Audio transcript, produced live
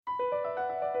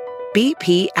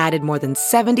BP added more than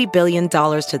 $70 billion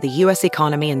to the U.S.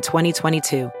 economy in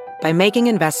 2022 by making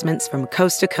investments from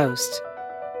coast to coast.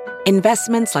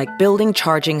 Investments like building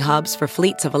charging hubs for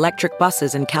fleets of electric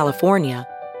buses in California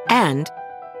and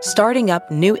starting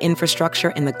up new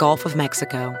infrastructure in the Gulf of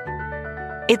Mexico.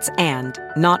 It's and,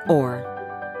 not or.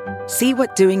 See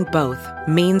what doing both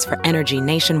means for energy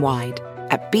nationwide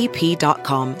at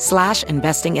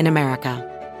bp.com/investing in America.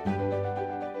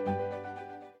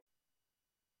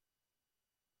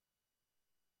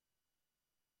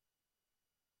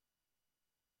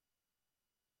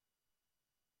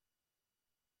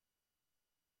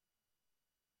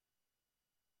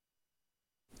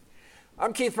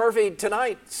 I'm Keith Murphy.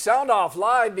 Tonight, Sound Off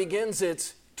Live begins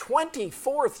its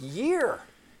 24th year.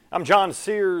 I'm John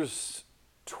Sears.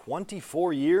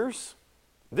 24 years?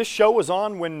 This show was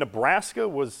on when Nebraska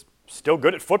was still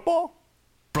good at football?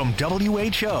 From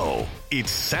WHO,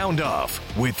 it's Sound Off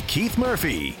with Keith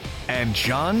Murphy and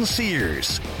John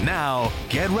Sears. Now,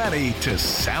 get ready to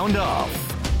sound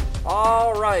off.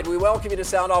 All right, we welcome you to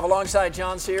Sound Off alongside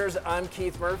John Sears. I'm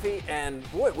Keith Murphy,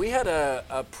 and boy, we had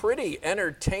a pretty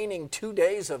entertaining 2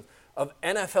 days of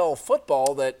NFL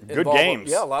football that good games.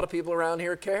 Yeah, a lot of people around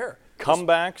here care.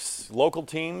 Comebacks, local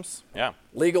teams, yeah.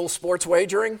 Legal sports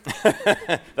wagering.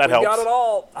 That We've helps. got it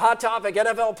all. Hot topic,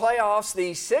 NFL playoffs.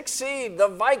 The 6th seed, the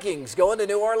Vikings, go into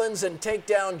New Orleans and take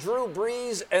down Drew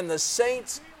Brees and the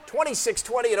Saints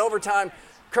 26-20 in overtime.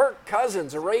 Kirk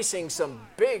Cousins erasing some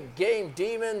big game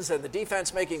demons and the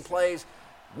defense making plays.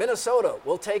 Minnesota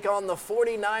will take on the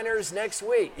 49ers next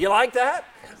week. You like that?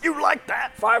 You like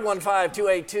that?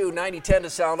 515-282-9010 to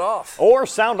sound off. Or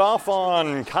sound off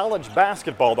on college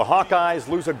basketball. The Hawkeyes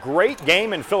lose a great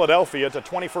game in Philadelphia to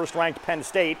 21st ranked Penn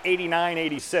State,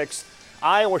 89-86.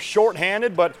 Iowa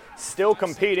shorthanded, but still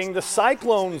competing. The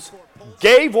Cyclones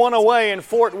gave one away in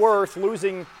Fort Worth,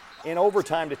 losing in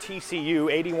overtime to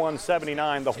TCU,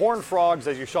 81-79. The Horned Frogs,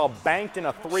 as you saw, banked in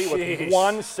a three with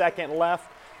 1 second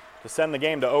left to send the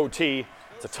game to OT.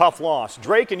 It's a tough loss.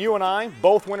 Drake and you and I,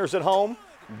 both winners at home.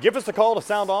 Give us a call to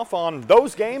sound off on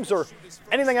those games or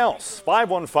anything else.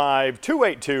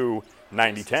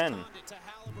 515-282-9010.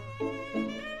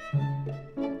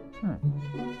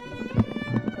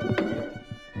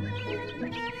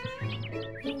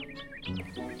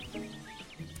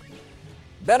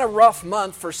 Been a rough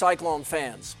month for Cyclone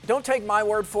fans. Don't take my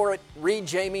word for it. Read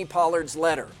Jamie Pollard's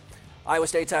letter. Iowa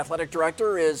State's athletic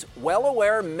director is well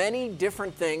aware many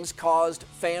different things caused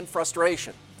fan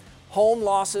frustration. Home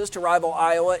losses to rival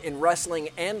Iowa in wrestling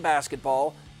and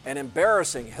basketball, an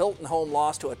embarrassing Hilton home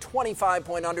loss to a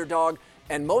 25-point underdog,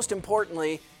 and most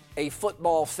importantly, a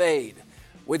football fade.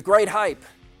 With great hype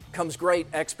comes great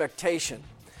expectation.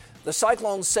 The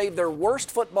Cyclones saved their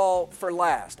worst football for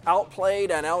last,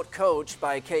 outplayed and outcoached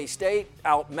by K-State,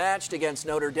 outmatched against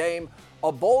Notre Dame,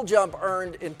 a bowl jump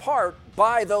earned in part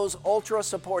by those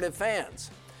ultra-supportive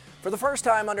fans. For the first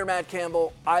time under Matt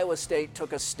Campbell, Iowa State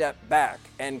took a step back,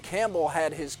 and Campbell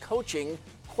had his coaching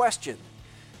questioned.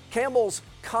 Campbell's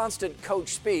constant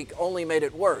coach speak only made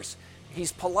it worse.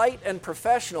 He's polite and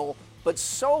professional, but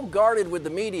so guarded with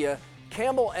the media,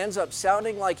 Campbell ends up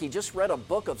sounding like he just read a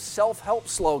book of self-help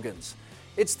slogans.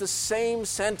 It's the same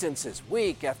sentences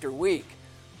week after week.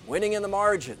 Winning in the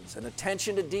margins and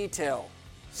attention to detail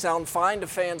sound fine to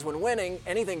fans when winning,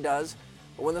 anything does,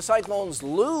 but when the Cyclones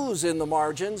lose in the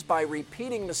margins by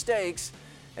repeating mistakes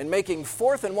and making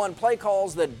 4th-and-1 play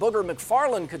calls that Booger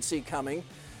McFarland could see coming,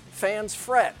 fans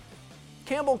fret.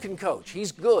 Campbell can coach.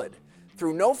 He's good.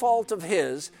 Through no fault of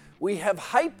his, we have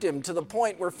hyped him to the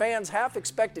point where fans half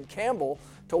expected Campbell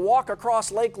to walk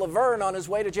across Lake Laverne on his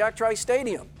way to Jack Trice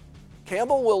Stadium.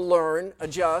 Campbell will learn,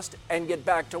 adjust, and get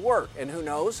back to work. And who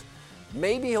knows,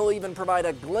 maybe he'll even provide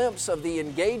a glimpse of the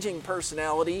engaging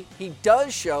personality he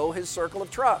does show his circle of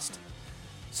trust.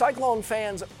 Cyclone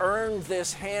fans earned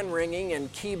this hand-wringing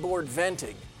and keyboard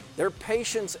venting. Their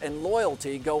patience and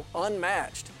loyalty go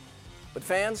unmatched. But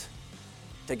fans,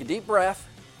 take a deep breath,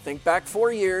 think back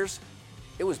 4 years.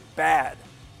 It was bad.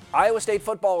 Iowa State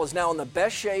football is now in the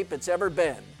best shape it's ever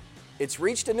been. It's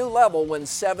reached a new level when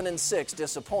 7-6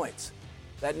 disappoints.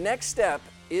 That next step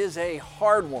is a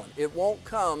hard one. It won't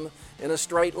come in a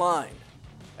straight line.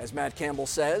 As Matt Campbell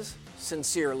says,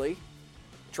 sincerely,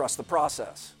 trust the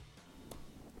process.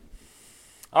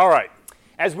 All right.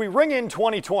 As we ring in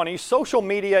 2020, social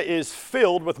media is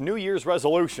filled with New Year's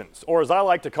resolutions, or as I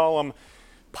like to call them,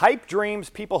 pipe dreams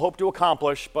people hope to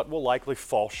accomplish but will likely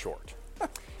fall short.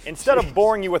 Instead of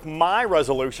boring you with my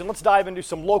resolution, let's dive into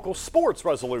some local sports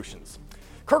resolutions.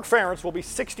 Kirk Ferentz will be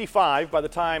 65 by the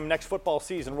time next football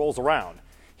season rolls around.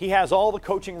 He has all the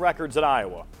coaching records at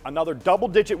Iowa. Another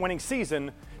double-digit winning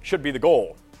season should be the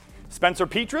goal. Spencer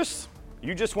Petras,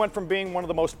 you just went from being one of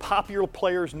the most popular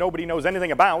players nobody knows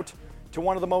anything about to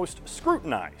one of the most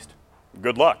scrutinized.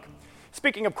 Good luck.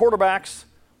 Speaking of quarterbacks,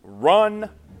 run,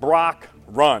 Brock,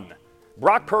 run.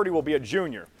 Brock Purdy will be a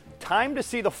junior. Time to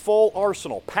see the full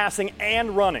arsenal, passing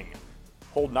and running.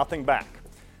 Hold nothing back.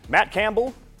 Matt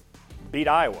Campbell, beat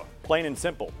Iowa, plain and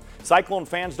simple. Cyclone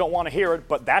fans don't want to hear it,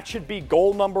 but that should be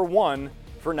goal number 1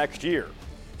 for next year.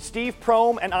 Steve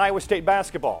Prohm and Iowa State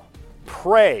basketball.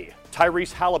 Pray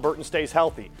Tyrese Halliburton stays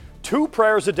healthy. 2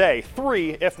 prayers a day,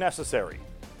 3 if necessary.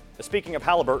 Speaking of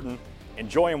Halliburton,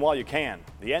 enjoy him while you can.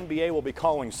 The NBA will be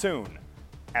calling soon,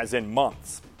 as in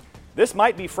months. This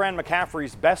might be Fran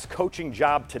McCaffrey's best coaching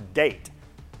job to date.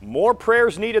 More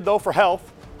prayers needed, though, for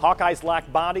health. Hawkeyes lack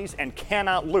bodies and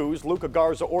cannot lose Luka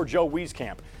Garza or Joe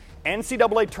Wieskamp.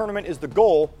 NCAA tournament is the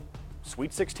goal.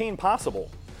 Sweet 16 possible.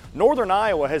 Northern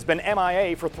Iowa has been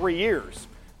MIA for 3 years.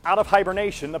 Out of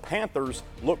hibernation, the Panthers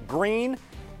look green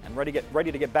and ready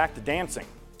to get back to dancing.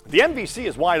 The MVC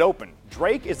is wide open.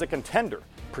 Drake is a contender.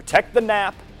 Protect the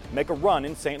nap, make a run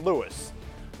in St. Louis.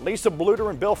 Lisa Bluter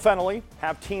and Bill Fennelly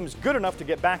have teams good enough to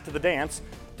get back to the dance,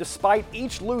 despite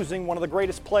each losing one of the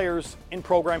greatest players in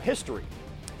program history.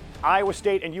 Iowa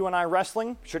State and UNI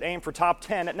wrestling should aim for top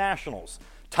 10 at nationals.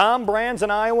 Tom Brands in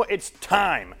Iowa, it's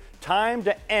time. Time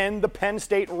to end the Penn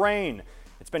State reign.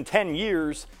 It's been 10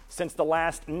 years since the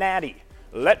last natty.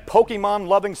 Let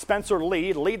Pokemon-loving Spencer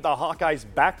Lee lead the Hawkeyes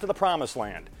back to the promised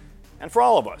land. And for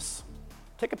all of us,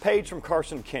 take a page from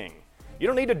Carson King. You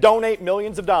don't need to donate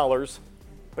millions of dollars,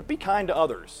 but be kind to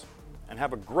others and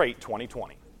have a great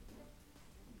 2020.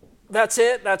 That's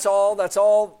it. That's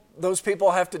all those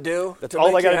people have to do. That's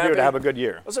all they got to do to have a good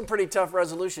year. Those are pretty tough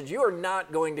resolutions. You are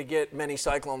not going to get many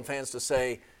Cyclone fans to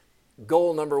say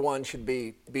goal number 1 should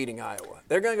be beating Iowa.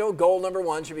 They're going to go goal number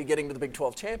 1 should be getting to the Big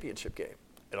 12 championship game.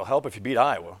 It'll help if you beat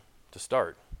Iowa to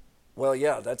start. Well,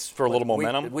 yeah, that's for a little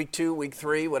momentum. Week 2, week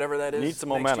 3, whatever that is. Need some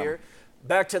next momentum. Year.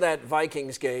 Back to that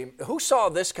Vikings game. Who saw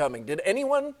this coming? Did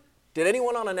anyone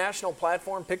on a national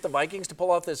platform pick the Vikings to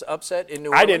pull off this upset in New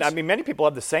Orleans? I didn't. I mean, many people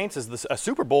have the Saints as a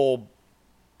Super Bowl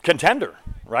contender,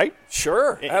 right?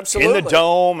 Sure, absolutely. In the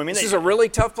Dome. I mean, this is a really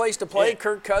tough place to play. Yeah.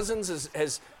 Kirk Cousins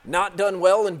has not done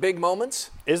well in big moments.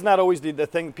 Isn't that always the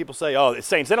thing people say, oh, the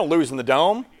Saints, they don't lose in the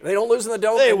Dome? They don't lose in the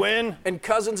Dome. They win. And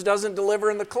Cousins doesn't deliver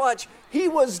in the clutch. He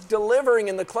was delivering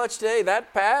in the clutch today.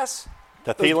 That pass.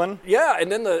 To Thielen? Yeah,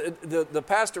 and then the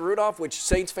pass to Rudolph, which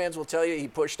Saints fans will tell you he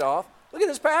pushed off. Look at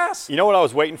this pass. You know what I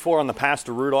was waiting for on the pass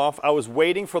to Rudolph? I was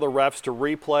waiting for the refs to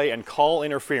replay and call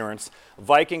interference.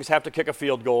 Vikings have to kick a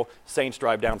field goal. Saints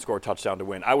drive down, score a touchdown to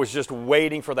win. I was just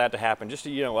waiting for that to happen. Just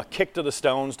a kick to the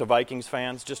stones to Vikings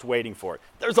fans. Just waiting for it.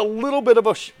 There's a little bit of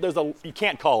you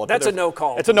can't call it. That's a no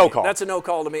call. It's a no call. That's a no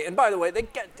call to me. And by the way,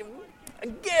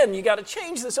 you got to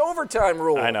change this overtime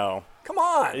rule. I know. Come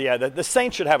on. Yeah, the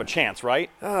Saints should have a chance, right?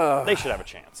 They should have a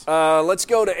chance. Let's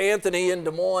go to Anthony in Des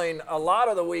Moines. A lot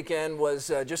of the weekend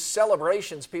was just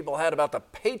celebrations people had about the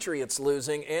Patriots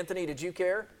losing. Anthony, did you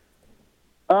care?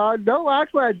 No,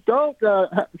 actually, I don't.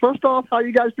 First off, how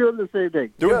you guys doing this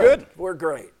evening? Doing good. We're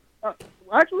great.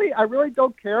 Actually, I really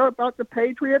don't care about the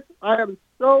Patriots. I am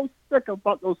so sick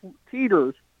about those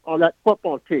teeters on that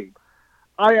football team.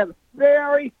 I am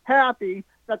very happy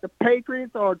that the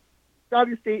Patriots or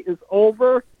WC is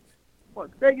over.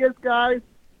 But the thing is, guys,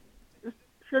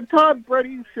 should Tom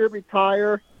Brady should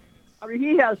retire? I mean,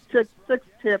 he has 6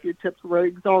 championship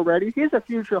rings already. He's a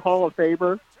future Hall of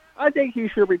Famer. I think he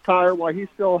should retire while he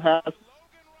still has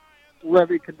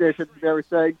living conditions and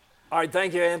everything. All right,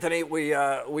 thank you, Anthony. We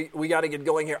got to get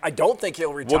going here. I don't think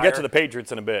he'll retire. We'll get to the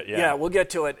Patriots in a bit, yeah. Yeah, we'll get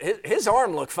to it. His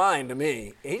arm looked fine to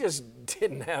me. He just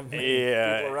didn't have many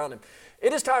people around him.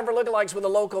 It is time for Lookalikes with a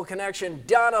local connection.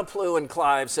 Donna Plew in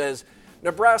Clive says,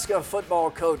 Nebraska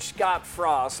football coach Scott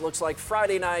Frost looks like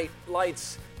Friday Night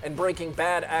Lights and Breaking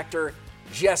Bad actor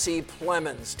Jesse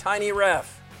Plemons. Tiny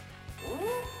Ref.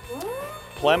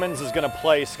 Plemons is going to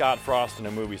play Scott Frost in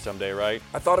a movie someday, right?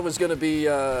 I thought it was going to be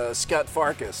Scott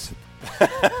Farkas.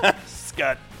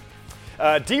 Scott.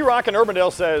 D-Rock in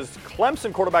Urbandale says,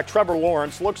 Clemson quarterback Trevor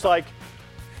Lawrence looks like...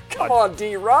 Come on,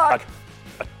 D-Rock.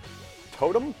 A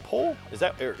totem pole? Is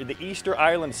that the Easter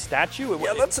Island statue?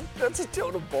 Yeah, that's a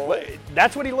totem pole.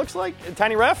 That's what he looks like?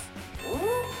 Tiny Ref?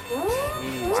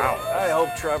 Wow. I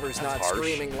hope Trevor's not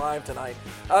streaming live tonight.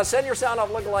 Send your Sound Off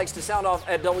lookalikes to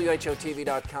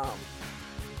soundoff@whotv.com.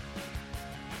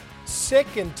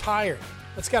 Sick and tired.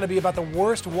 That's got to be about the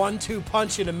worst 1-2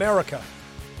 punch in America.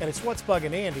 And it's What's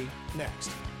Bugging Andy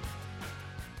next.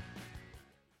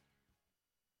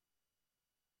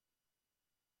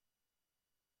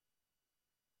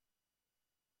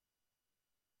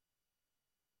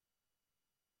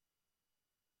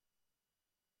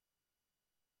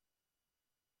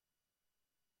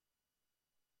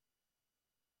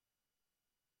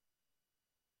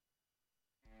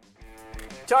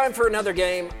 Time for another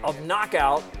game of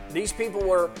knockout. These people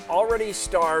were already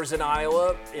stars in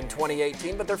Iowa in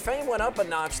 2018, but their fame went up a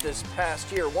notch this past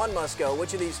year. One must go.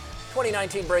 Which of these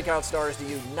 2019 breakout stars do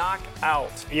you knock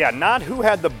out? Yeah, not who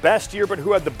had the best year, but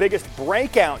who had the biggest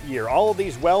breakout year. All of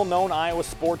these well-known Iowa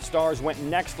sports stars went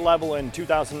next level in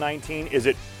 2019. Is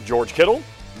it George Kittle,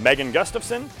 Megan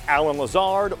Gustafson, Alan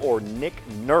Lazard, or Nick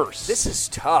Nurse? This is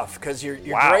tough because you're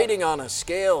grading on a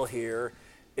scale here.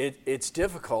 It's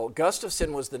difficult.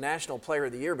 Gustafson was the National Player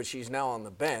of the Year, but she's now on the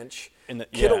bench.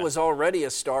 Kittle was already a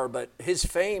star, but his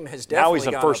fame has definitely gone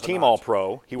up. Now he's a first-team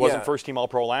All-Pro. He wasn't first-team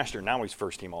All-Pro last year. Now he's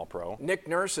first-team All-Pro. Nick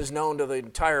Nurse is known to the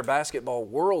entire basketball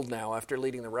world now after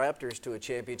leading the Raptors to a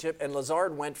championship. And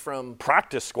Lazard went from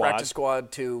practice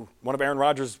squad to one of Aaron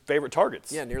Rodgers' favorite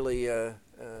targets. Yeah, nearly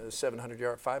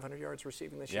 500 yards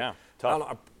receiving this year. Yeah, tough.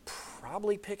 I'm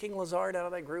probably picking Lazard out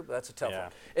of that group. That's a tough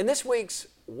one. In this week's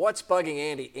What's Bugging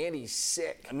Andy, Andy's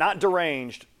sick. Not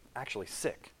deranged, actually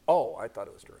sick. Oh, I thought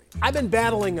it was deranged. I've been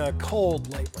battling a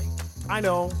cold lately. I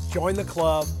know, join the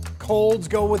club. Colds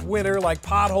go with winter like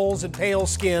potholes and pale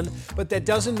skin, but that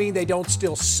doesn't mean they don't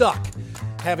still suck.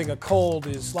 Having a cold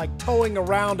is like towing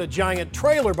around a giant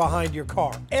trailer behind your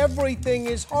car. Everything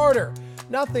is harder.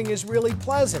 Nothing is really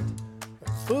pleasant.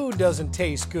 Food doesn't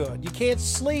taste good. You can't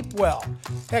sleep well.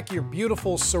 Heck, your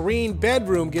beautiful, serene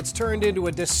bedroom gets turned into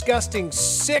a disgusting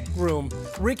sick room,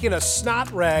 reeking of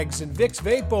snot rags and Vicks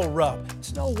Vapo Rub.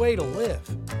 It's no way to live.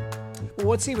 Well,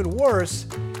 what's even worse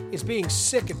is being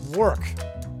sick at work.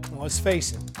 Well, let's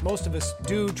face it, most of us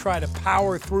do try to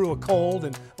power through a cold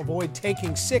and avoid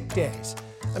taking sick days.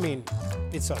 I mean,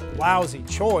 it's a lousy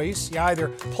choice. You either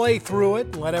play through it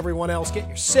and let everyone else get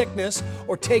your sickness,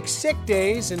 or take sick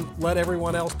days and let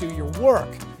everyone else do your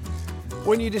work.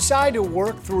 When you decide to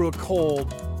work through a cold,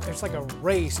 there's like a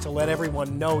race to let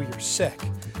everyone know you're sick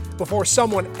before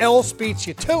someone else beats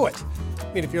you to it.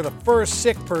 I mean, if you're the first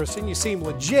sick person, you seem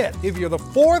legit. If you're the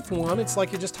fourth one, it's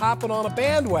like you're just hopping on a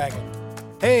bandwagon.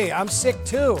 Hey, I'm sick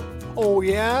too. Oh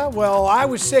yeah? Well, I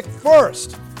was sick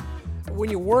first. When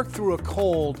you work through a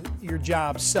cold, your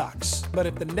job sucks. But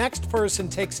if the next person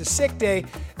takes a sick day,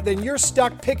 then you're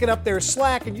stuck picking up their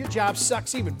slack and your job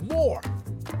sucks even more.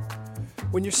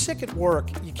 When you're sick at work,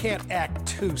 you can't act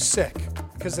too sick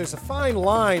because there's a fine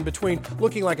line between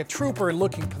looking like a trooper and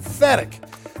looking pathetic.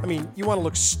 I mean, you want to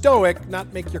look stoic,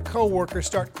 not make your coworkers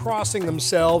start crossing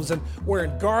themselves and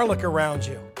wearing garlic around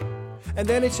you. And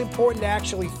then it's important to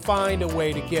actually find a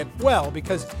way to get well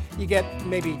because you get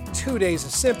maybe 2 days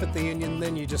of sympathy and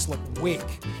then you just look weak.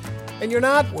 And you're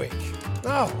not weak. No,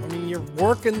 I mean, you're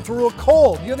working through a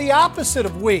cold. You're the opposite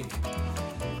of weak.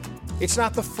 It's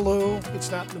not the flu.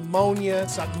 It's not pneumonia.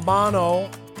 It's not mono.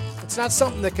 It's not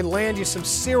something that can land you some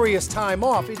serious time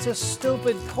off. It's a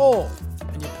stupid cold.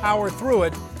 And you power through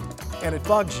it and it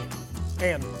bugs you.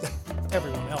 And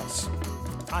everyone else.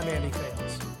 I'm Andy Fales.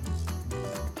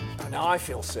 Now I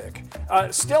feel sick.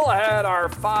 Still ahead, our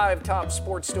 5 top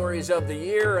sports stories of the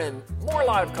year and more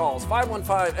live calls.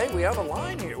 515, hey, we have a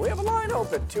line here. We have a line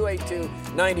open,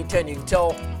 282-9010. You can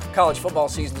tell college football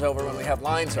season's over when we have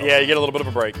lines open. Yeah, you get a little bit of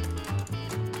a break.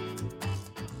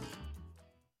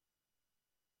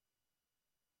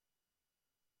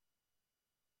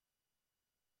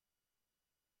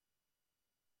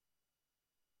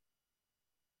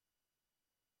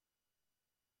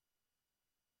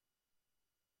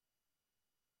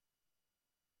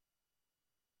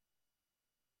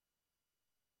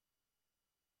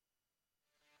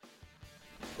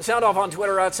 Soundoff on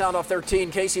Twitter, at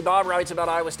Soundoff13. Casey Bob writes about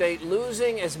Iowa State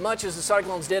losing as much as the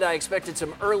Cyclones did. I expected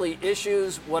some early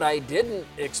issues. What I didn't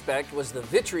expect was the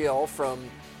vitriol from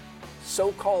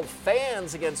so-called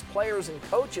fans against players and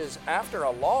coaches after a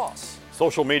loss.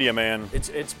 Social media, man.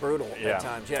 It's brutal at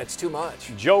times. Yeah, it's too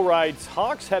much. Joe writes,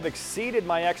 Hawks have exceeded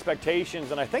my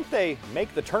expectations, and I think they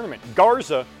make the tournament.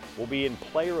 Garza will be in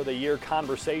Player of the Year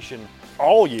conversation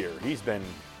all year. He's been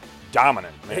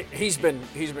dominant. Man. He's been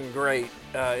great.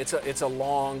 It's a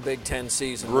long Big Ten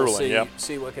season. Grueling, we'll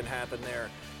see what can happen there.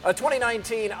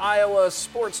 2019 Iowa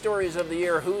Sports Stories of the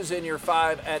Year. Who's in your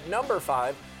 5? At number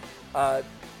 5, the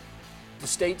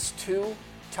state's 2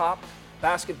 top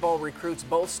basketball recruits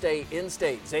both stay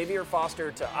in-state. Xavier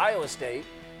Foster to Iowa State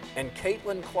and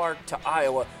Caitlin Clark to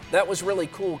Iowa. That was really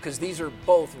cool because these are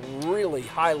both really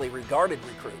highly regarded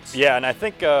recruits. Yeah, and I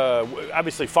think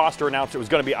obviously Foster announced it was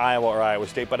going to be Iowa or Iowa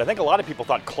State, but I think a lot of people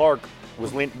thought Clark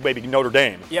was maybe Notre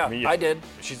Dame. Yeah, I did.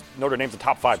 Notre Dame's a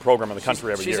top 5 program in the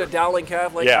country every year. She's a Dowling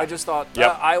Catholic. Yeah. I just thought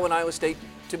Iowa and Iowa State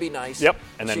to be nice. Yep,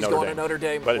 and then she's Notre going Dame. to Notre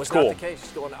Dame. But was it's cool. Not the case.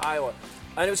 She's going to Iowa.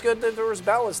 And it was good that there was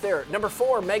balance there. Number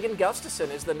 4, Megan Gustafson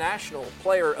is the National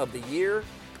Player of the Year.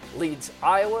 leads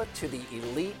Iowa to the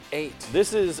Elite Eight.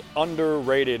 This is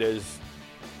underrated as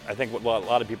I think what a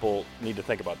lot of people need to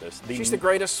think about this. She's the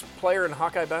greatest player in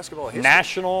Hawkeye basketball history.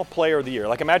 National Player of the Year.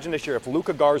 Like, imagine this year if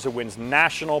Luka Garza wins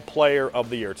National Player of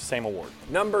the Year. It's the same award.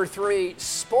 Number 3,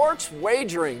 sports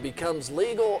wagering becomes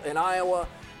legal in Iowa.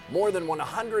 More than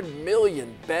 100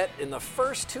 million bet in the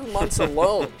first 2 months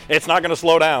alone. It's not going to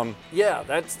slow down. Yeah,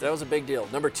 that was a big deal.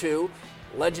 Number 2,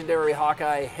 legendary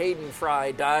Hawkeye Hayden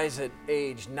Fry dies at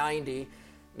age 90.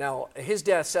 Now, his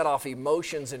death set off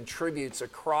emotions and tributes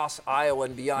across Iowa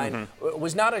and beyond. It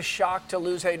was not a shock to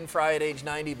lose Hayden Fry at age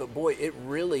 90, but boy, it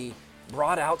really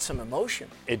brought out some emotion.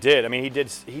 It did. I mean, he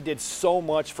did so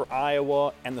much for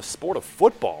Iowa and the sport of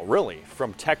football, really,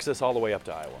 from Texas all the way up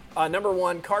to Iowa. Number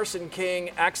 1, Carson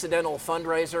King, accidental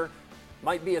fundraiser.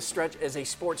 Might be a stretch as a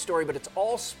sports story, but it's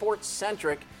all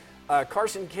sports-centric.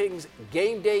 Carson King's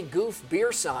Game Day Goof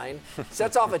beer sign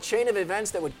sets off a chain of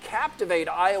events that would captivate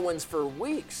Iowans for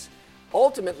weeks.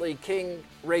 Ultimately, King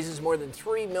raises more than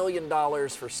 $3 million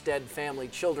for Stead Family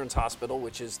Children's Hospital,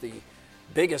 which is the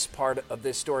biggest part of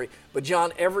this story. But,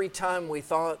 John, every time we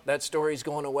thought that story's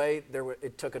going away,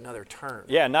 it took another turn.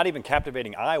 Yeah, not even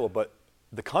captivating Iowa, but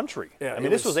the country. Yeah, I mean,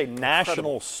 this was a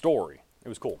national story. It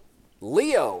was cool.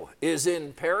 Leo is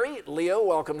in Perry. Leo,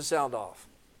 welcome to Sound Off.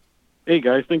 Hey,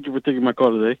 guys. Thank you for taking my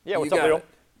call today. Yeah, what's up, Leo?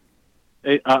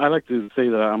 Hey, I'd like to say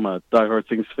that I'm a diehard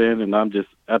Saints fan, and I'm just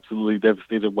absolutely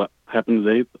devastated what happened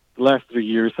today. The last 3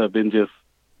 years have been just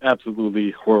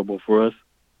absolutely horrible for us.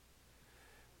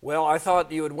 Well, I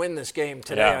thought you would win this game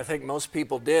today. Yeah. I think most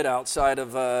people did outside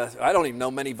of, I don't even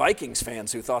know many Vikings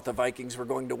fans who thought the Vikings were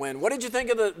going to win. What did you think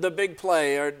of the big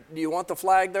play? Do you want the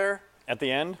flag there? At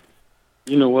the end?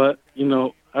 You know what?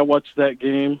 I watched that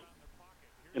game,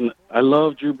 and I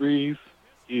love Drew Brees.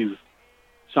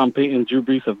 Sean Payton and Drew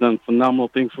Brees have done phenomenal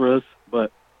things for us,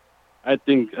 but I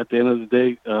think at the end of the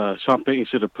day, Sean Payton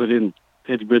should have put in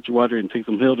Teddy Bridgewater and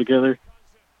Taysom Hill together,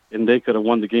 and they could have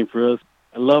won the game for us.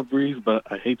 I love Brees, but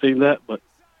I hate saying that, but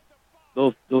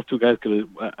those two guys could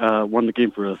have won the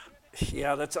game for us.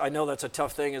 Yeah, I know that's a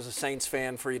tough thing as a Saints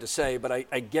fan for you to say, but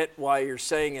I get why you're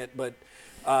saying it, but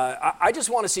I just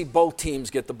want to see both teams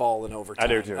get the ball in overtime. I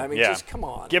do too. I mean, yeah. Just come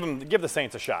on. Give the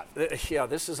Saints a shot. Yeah,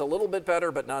 this is a little bit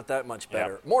better, but not that much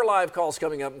better. Yeah. More live calls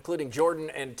coming up, including Jordan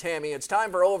and Tammy. It's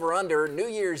time for Over Under, New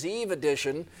Year's Eve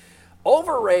edition.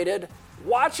 Overrated,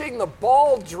 watching the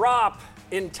ball drop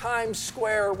in Times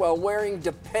Square while wearing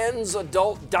Depends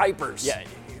adult diapers. Yeah.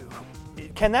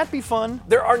 Can that be fun?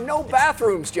 There are no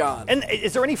bathrooms, John. And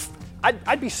is there any...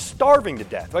 I'd be starving to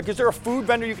death. Like, is there a food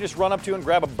vendor you can just run up to and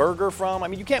grab a burger from? I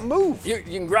mean, you can't move. You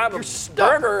can grab a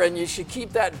burger, and you should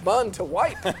keep that bun to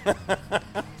wipe.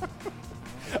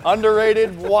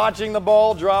 Underrated, watching the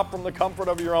ball drop from the comfort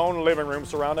of your own living room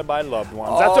surrounded by loved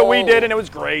ones. That's what we did, and it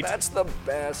was great. That's the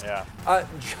best. Yeah.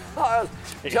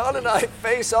 John and I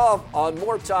face off on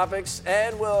more topics,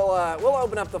 and we'll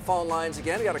open up the phone lines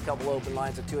again. We got a couple open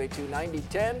lines at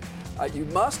 282-9010. You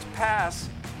must pass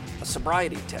a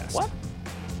sobriety test. What?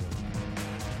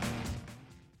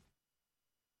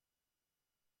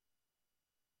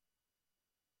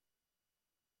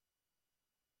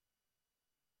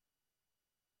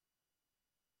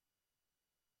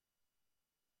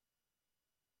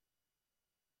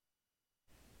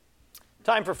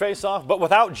 Time for Face Off, but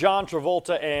without John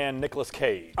Travolta and Nicolas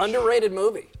Cage. Underrated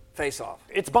movie, Face Off.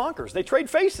 It's bonkers. They trade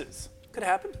faces. Could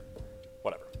happen.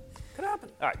 Whatever. Could happen.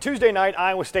 All right, Tuesday night,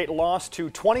 Iowa State lost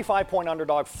to 25-point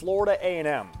underdog Florida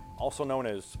A&M, also known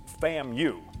as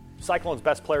FAMU. Cyclones'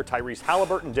 best player, Tyrese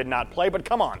Halliburton, did not play, but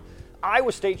come on.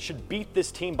 Iowa State should beat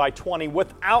this team by 20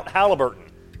 without Halliburton.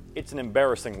 It's an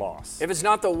embarrassing loss. If it's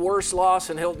not the worst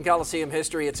loss in Hilton Coliseum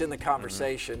history, it's in the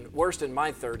conversation. Worst in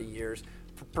my 30 years.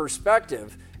 For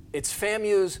perspective, it's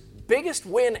FAMU's biggest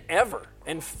win ever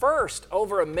and first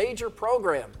over a major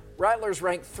program. Rattlers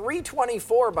ranked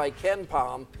 324 by Ken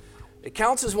Palm. It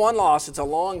counts as one loss. It's a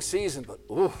long season, but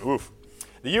oof.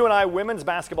 The UNI women's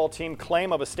basketball team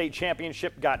claim of a state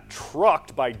championship got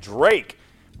trucked by Drake.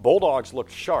 Bulldogs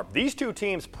looked sharp. These two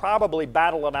teams probably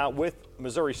battle it out with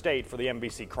Missouri State for the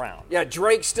MVC crown. Yeah,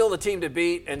 Drake's still the team to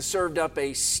beat and served up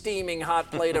a steaming hot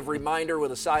plate of reminder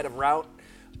with a side of route.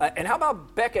 And how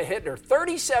about Becca Hittner?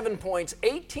 37 points,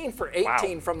 18 for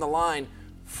 18 from the line.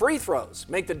 Free throws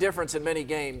make the difference in many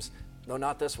games, though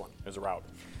not this one. There's a route.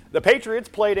 The Patriots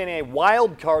played in a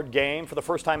wild card game for the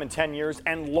first time in 10 years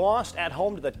and lost at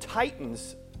home to the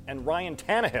Titans and Ryan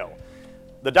Tannehill.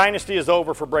 The dynasty is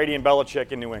over for Brady and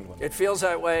Belichick in New England. It feels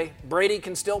that way. Brady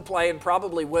can still play and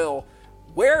probably will.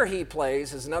 Where he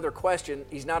plays is another question.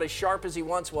 He's not as sharp as he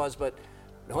once was, but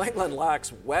New England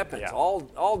lacks weapons. Yeah.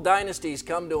 All dynasties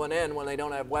come to an end when they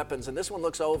don't have weapons, and this one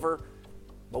looks over.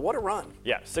 But what a run.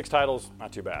 Yeah, 6 titles,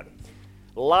 not too bad.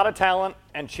 A lot of talent,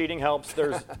 and cheating helps.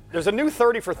 There's a new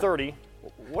 30 for 30.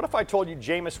 What if I told you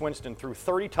Jameis Winston threw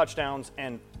 30 touchdowns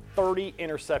and 30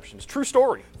 interceptions? True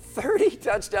story. 30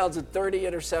 touchdowns and 30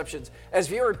 interceptions. As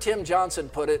viewer Tim Johnson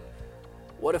put it,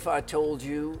 what if I told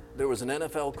you there was an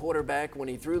NFL quarterback when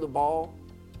he threw the ball,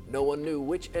 no one knew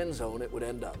which end zone it would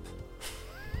end up?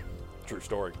 True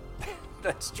story.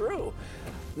 That's true.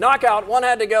 Knockout, one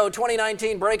had to go.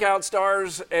 2019 breakout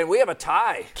stars, and we have a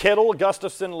tie. Kittle,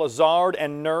 Gustafson, Lazard,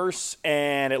 and Nurse,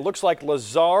 and it looks like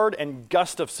Lazard and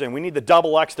Gustafson. We need the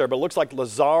double X there, but it looks like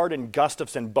Lazard and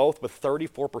Gustafson both with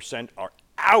 34% are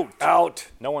out. Out.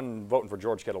 No one voting for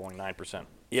George Kittle, only 9%.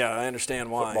 Yeah, I understand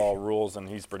why. Football rules, and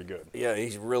he's pretty good. Yeah,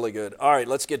 he's really good. All right,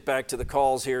 let's get back to the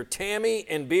calls here. Tammy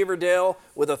in Beaverdale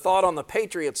with a thought on the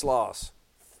Patriots' loss.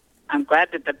 I'm glad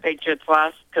that the Patriots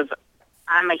lost because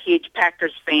I'm a huge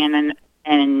Packers fan,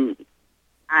 and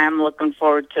I'm looking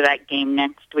forward to that game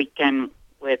next weekend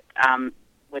with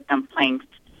them playing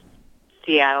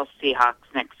Seattle Seahawks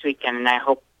next weekend, and I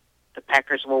hope the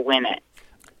Packers will win it.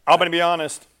 I'm going to be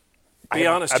honest. Be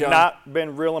honest, John. I've not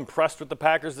been real impressed with the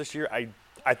Packers this year. I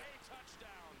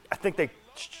think they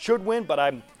should win, but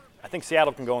I think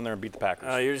Seattle can go in there and beat the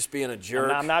Packers. You're just being a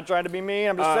jerk. I'm not trying to be mean.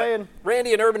 I'm just saying.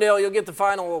 Randy in Urbandale, you'll get the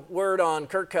final word on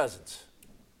Kirk Cousins.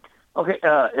 Okay,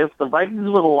 if the Vikings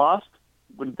would have lost,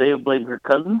 would they have blamed Kirk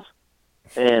Cousins?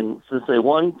 And since they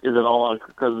won, is it all on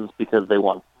Kirk Cousins because they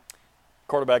won?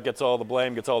 Quarterback gets all the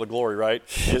blame, gets all the glory, right?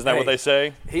 Isn't that what they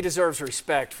say? He deserves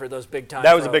respect for those big-time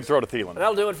That was throws. a big throw to Thielen.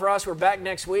 That'll do it for us. We're back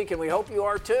next week, and we hope you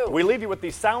are too. We leave you with the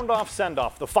Soundoff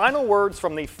Send-Off, the final words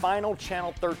from the final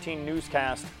Channel 13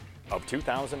 newscast of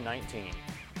 2019.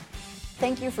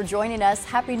 Thank you for joining us.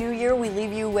 Happy New Year. We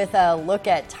leave you with a look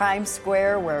at Times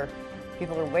Square where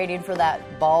people are waiting for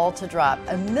that ball to drop.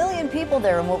 1 million people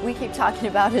there, and what we keep talking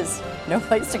about is no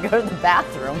place to go to the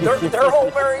bathroom. Their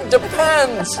whole bearing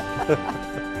depends.